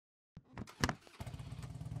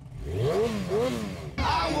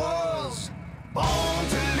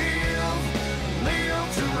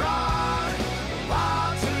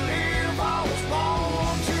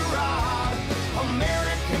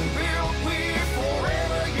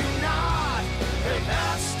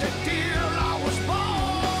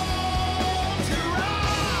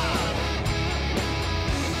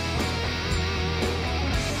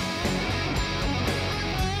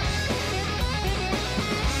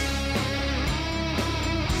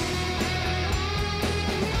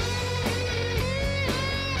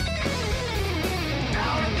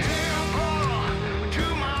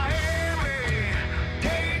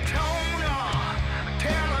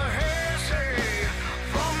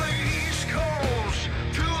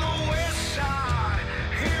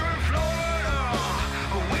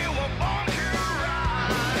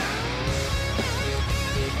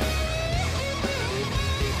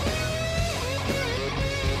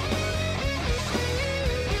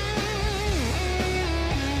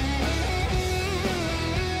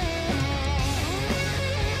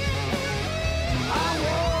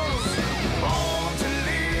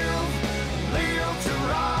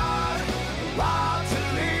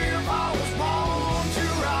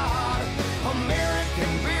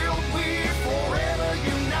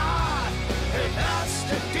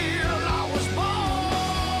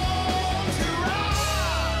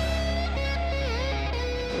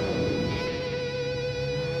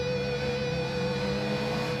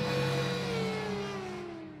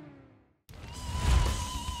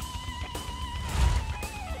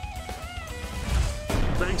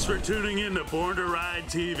Thanks for tuning in to Born to Ride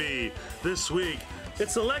TV. This week,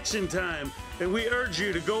 it's election time, and we urge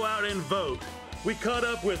you to go out and vote. We caught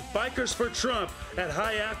up with Bikers for Trump at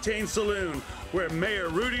High Octane Saloon, where Mayor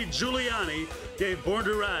Rudy Giuliani gave Born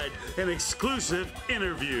to Ride an exclusive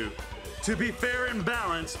interview. To be fair and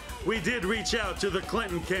balanced, we did reach out to the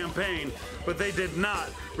Clinton campaign, but they did not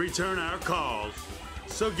return our calls.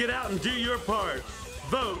 So get out and do your part.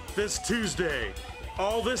 Vote this Tuesday.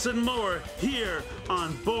 All this and more here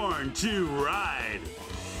on Born to Ride.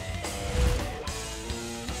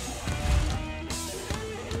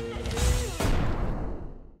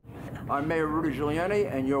 I'm Mayor Rudy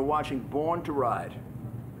Giuliani, and you're watching Born to Ride.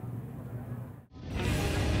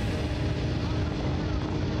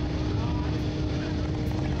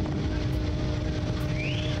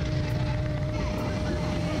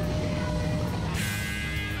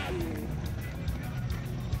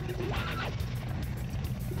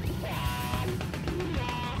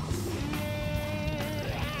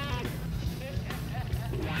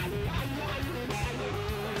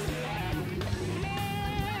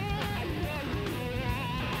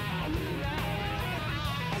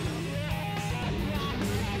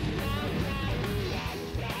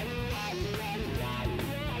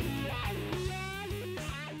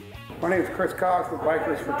 My name is Chris Cox with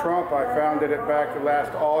Bikers for Trump. I founded it back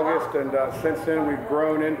last August, and since then we've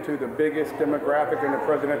grown into the biggest demographic in the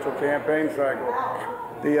presidential campaign cycle.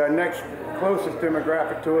 The next closest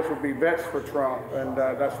demographic to us would be Vets for Trump, and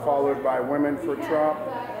that's followed by Women for Trump,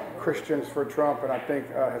 Christians for Trump, and I think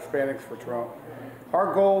Hispanics for Trump.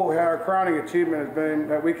 Our goal, our crowning achievement has been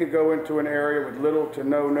that we could go into an area with little to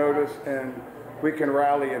no notice, and we can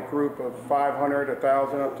rally a group of 500,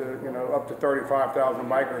 1,000, up to 35,000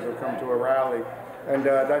 bikers will come to a rally. And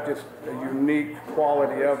that's just a unique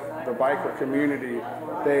quality of the biker community.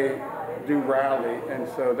 They do rally, and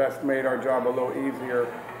so that's made our job a little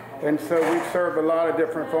easier. And so we've served a lot of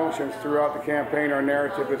different functions throughout the campaign. Our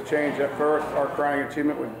narrative has changed. At first, our crowning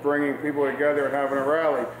achievement was bringing people together and having a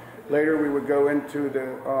rally. Later, we would go into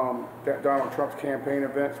the Donald Trump's campaign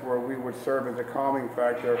events where we would serve as a calming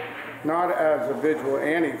factor, not as a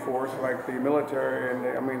vigilante force like the military and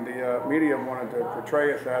the media wanted to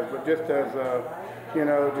portray us as, but just as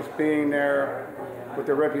just being there with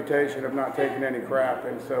the reputation of not taking any crap.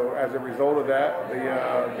 And so, as a result of that,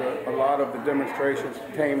 a lot of the demonstrations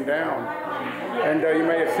tamed down. And you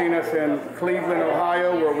may have seen us in Cleveland,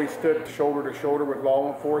 Ohio, where we stood shoulder to shoulder with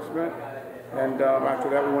law enforcement. And after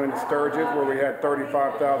that, we went into Sturgis, where we had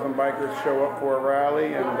 35,000 bikers show up for a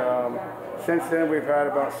rally. And since then, we've had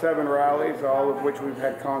about 7 rallies, all of which we've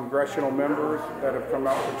had congressional members that have come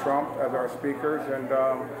out to Trump as our speakers. And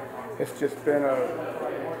it's just been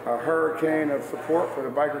a hurricane of support for the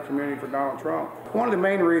biker community for Donald Trump. One of the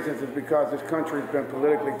main reasons is because this country has been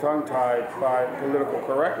politically tongue-tied by political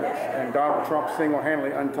correctness, and Donald Trump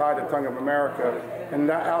single-handedly untied the tongue of America. And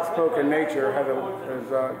that outspoken nature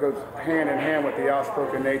goes hand in hand with the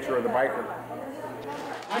outspoken nature of the biker.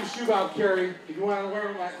 I'm Shubal Carey. If you want to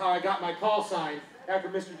learn how I got my call sign, after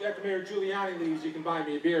Mayor Giuliani leaves, you can buy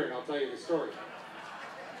me a beer and I'll tell you the story.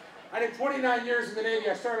 I did 29 years in the Navy.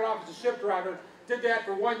 I started off as a ship driver. Did that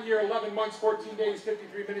for 1 year, 11 months, 14 days,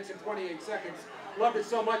 53 minutes, and 28 seconds. Loved it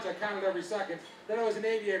so much I counted every second. Then I was an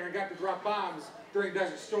aviator and got to drop bombs during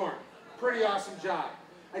Desert Storm. Pretty awesome job.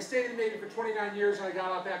 I stayed in the Navy for 29 years, and I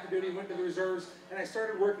got off active duty, went to the reserves, and I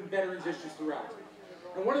started working veterans issues throughout.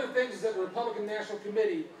 And one of the things is that the Republican National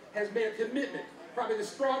Committee has made a commitment, probably the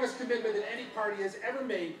strongest commitment that any party has ever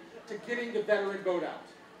made, to getting the veteran vote out.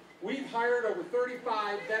 We've hired over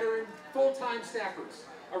 35 veteran full-time staffers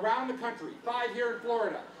around the country, 5 here in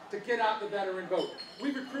Florida, to get out the veteran vote.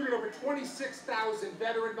 We've recruited over 26,000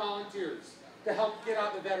 veteran volunteers to help get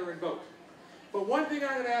out the veteran vote. But one thing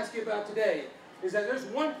I'm going to ask you about today is that there's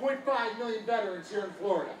 1.5 million veterans here in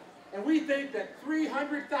Florida, and we think that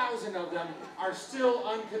 300,000 of them are still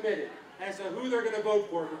uncommitted as to who they're going to vote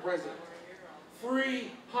for president.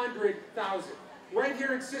 300,000. Right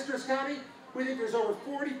here in Citrus County, we think there's over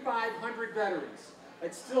 4,500 veterans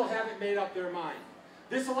that still haven't made up their mind.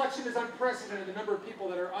 This election is unprecedented, the number of people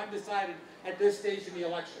that are undecided at this stage in the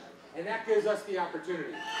election. And that gives us the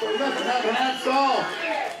opportunity. So let's have an hats off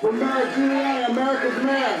for Mayor Giuliani, America's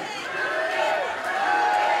mayor.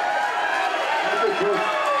 Thank you, Chris.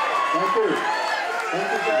 Thank you. Thank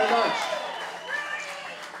you very much.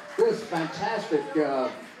 This fantastic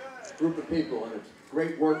group of people, and it's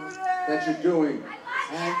great work that you're doing.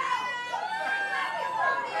 And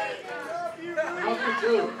love you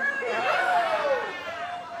too.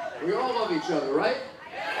 We all love each other, right?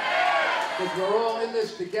 Because we're all in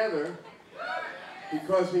this together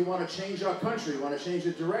because we want to change our country, we want to change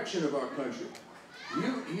the direction of our country.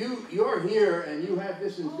 You're here and you have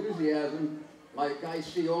this enthusiasm like I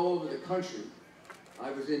see all over the country.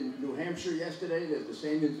 I was in New Hampshire yesterday, there's the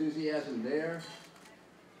same enthusiasm there.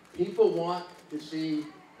 People want to see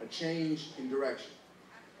a change in direction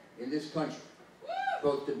in this country,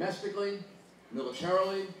 both domestically,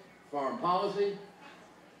 militarily, foreign policy.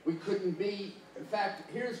 We couldn't be, in fact,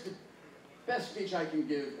 here's the best speech I can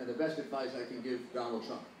give and the best advice I can give Donald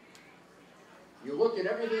Trump. You look at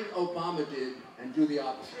everything Obama did and do the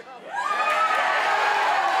opposite.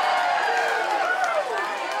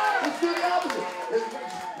 Just do the opposite. It's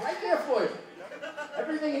right there for you.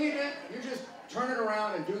 Everything he did, you just turn it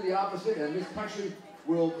around and do the opposite, and this country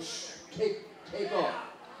will take off.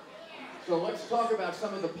 So let's talk about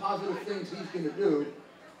some of the positive things he's going to do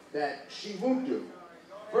that she won't do.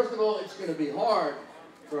 First of all, it's going to be hard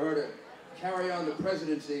for her to carry on the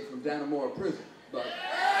presidency from Dannemora prison, but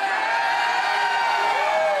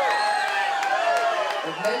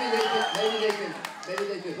maybe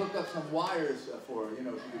they could hook up some wires for her. You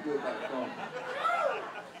know, she could do it by the phone.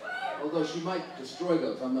 Although she might destroy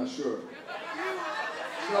those, I'm not sure.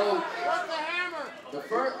 So the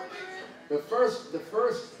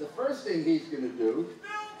first thing he's going to do.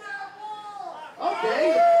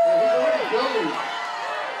 Okay, he's already building.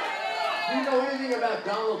 If you know anything about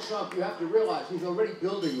Donald Trump, you have to realize he's already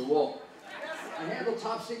building the wall. I handled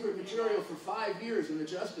top secret material for 5 years in the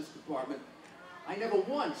Justice Department. I never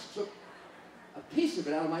once took a piece of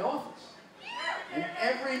it out of my office. And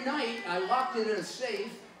every night I locked it in a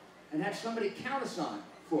safe and had somebody countersign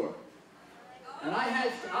for it. And I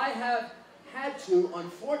have had to,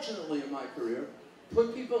 unfortunately in my career,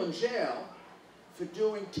 put people in jail for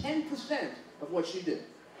doing 10% of what she did.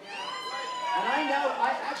 And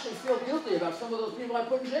I actually feel guilty about some of those people I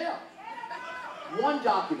put in jail. 1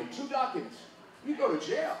 document, 2 documents, you go to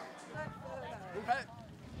jail.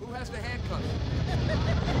 Who has the handcuffs?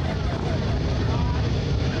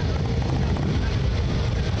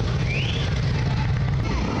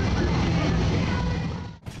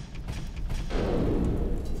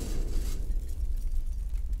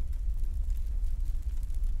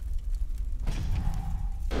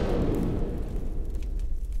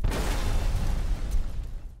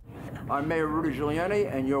 I'm Mayor Rudy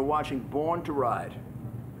Giuliani, and you're watching Born to Ride.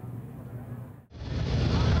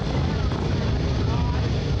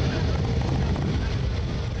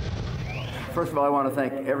 First of all, I want to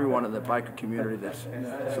thank everyone in the biker community that's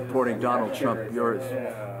supporting Donald Trump. You're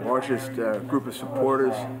his largest group of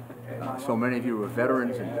supporters. So many of you are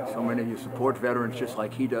veterans, and so many of you support veterans just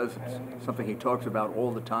like he does. It's something he talks about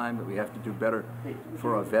all the time, that we have to do better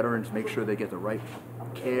for our veterans, make sure they get the right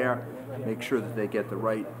care, make sure that they get the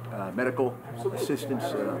right medical assistance,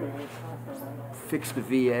 fix the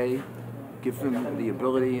VA, give them the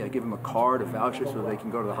ability, give them a card, a voucher, so they can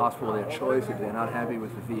go to the hospital of their choice if they're not happy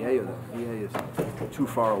with the VA, or the VA is too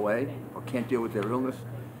far away or can't deal with their illness.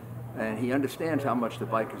 And he understands how much the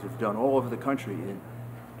bikers have done all over the country in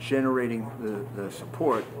generating the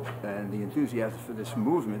support and the enthusiasm for this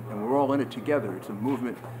movement, and we're all in it together. It's a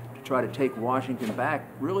movement to try to take Washington back,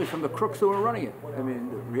 really, from the crooks who are running it. I mean,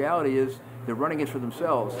 the reality is they're running it for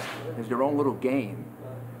themselves as their own little game.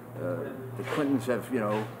 The Clintons have, you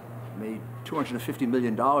know, made $250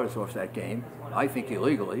 million off that game, I think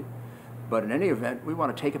illegally, but in any event, we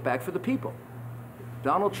want to take it back for the people.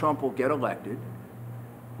 Donald Trump will get elected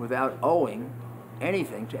without owing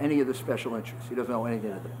anything to any of the special interests. He doesn't owe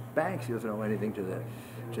anything to the banks, he doesn't owe anything to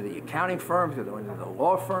the accounting firms, he doesn't owe anything to the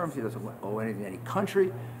law firms, he doesn't owe anything to any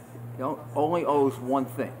country. He only owes one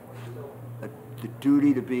thing, the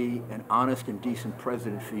duty to be an honest and decent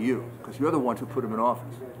president for you, because you're the ones who put him in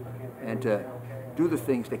office, and to do the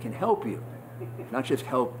things that can help you, not just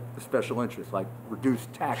help the special interests, like reduce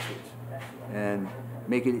taxes and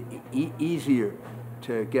make it easier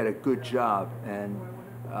to get a good job, and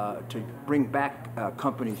to bring back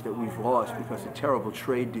companies that we've lost because of terrible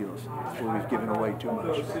trade deals where we've given away too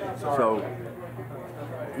much. So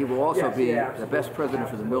he will also be the best president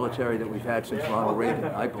for the military that we've had since Ronald Reagan,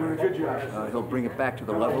 I believe. He'll bring it back to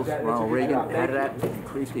the levels Ronald Reagan had it at,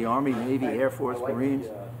 increase the Army, Navy, Air Force, Marines,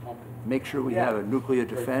 make sure we have a nuclear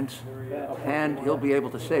defense, and he'll be able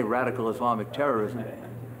to say radical Islamic terrorism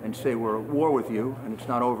and say we're at war with you and it's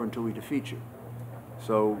not over until we defeat you.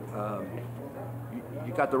 So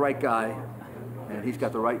you got the right guy, and he's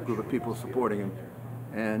got the right group of people supporting him.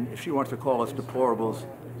 And if she wants to call us deplorables,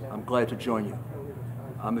 I'm glad to join you.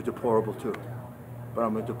 I'm a deplorable too. But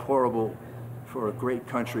I'm a deplorable for a great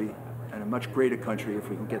country, and a much greater country if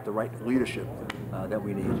we can get the right leadership that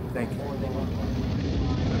we need. Thank you.